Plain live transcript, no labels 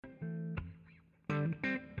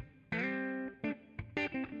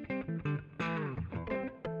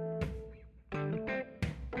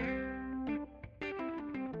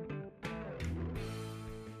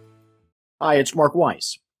Hi, it's Mark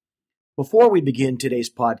Weiss. Before we begin today's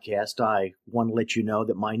podcast, I want to let you know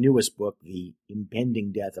that my newest book, The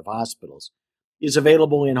Impending Death of Hospitals, is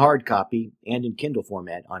available in hard copy and in Kindle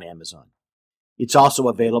format on Amazon. It's also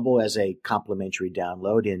available as a complimentary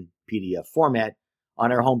download in PDF format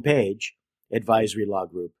on our homepage,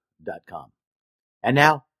 advisorylawgroup.com. And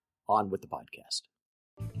now, on with the podcast.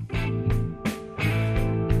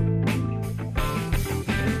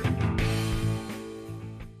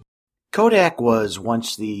 Kodak was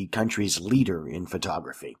once the country's leader in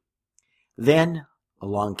photography. Then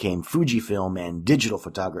along came Fujifilm and digital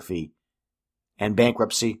photography, and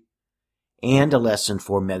bankruptcy, and a lesson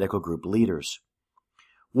for medical group leaders.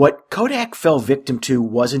 What Kodak fell victim to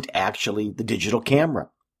wasn't actually the digital camera.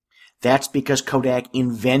 That's because Kodak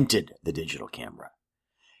invented the digital camera.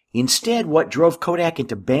 Instead, what drove Kodak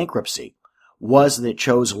into bankruptcy was that it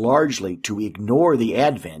chose largely to ignore the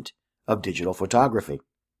advent of digital photography.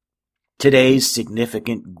 Today's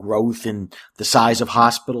significant growth in the size of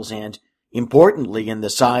hospitals and, importantly, in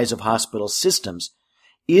the size of hospital systems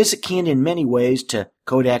is akin in many ways to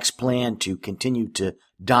Kodak's plan to continue to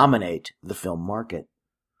dominate the film market.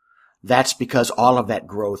 That's because all of that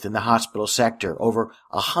growth in the hospital sector, over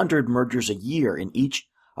 100 mergers a year in each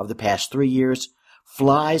of the past 3 years,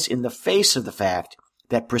 flies in the face of the fact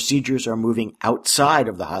that procedures are moving outside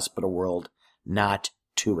of the hospital world, not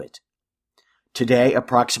to it. Today,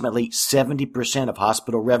 approximately 70% of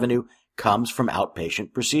hospital revenue comes from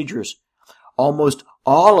outpatient procedures. Almost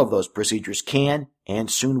all of those procedures can and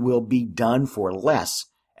soon will be done for less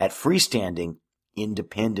at freestanding,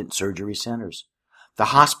 independent surgery centers. The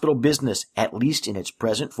hospital business, at least in its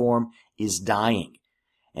present form, is dying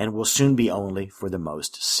and will soon be only for the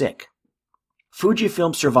most sick.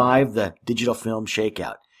 Fujifilm survived the digital film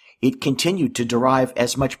shakeout. It continued to derive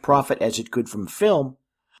as much profit as it could from film,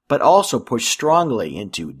 but also pushed strongly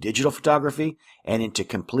into digital photography and into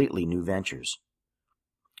completely new ventures.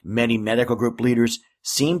 Many medical group leaders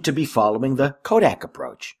seem to be following the Kodak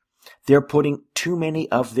approach. They're putting too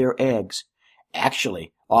many of their eggs,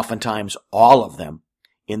 actually, oftentimes all of them,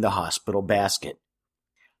 in the hospital basket.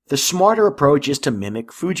 The smarter approach is to mimic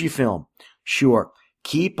Fujifilm. Sure,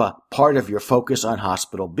 keep a part of your focus on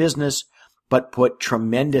hospital business, but put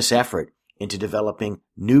tremendous effort into developing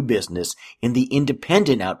new business in the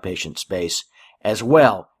independent outpatient space, as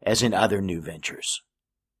well as in other new ventures.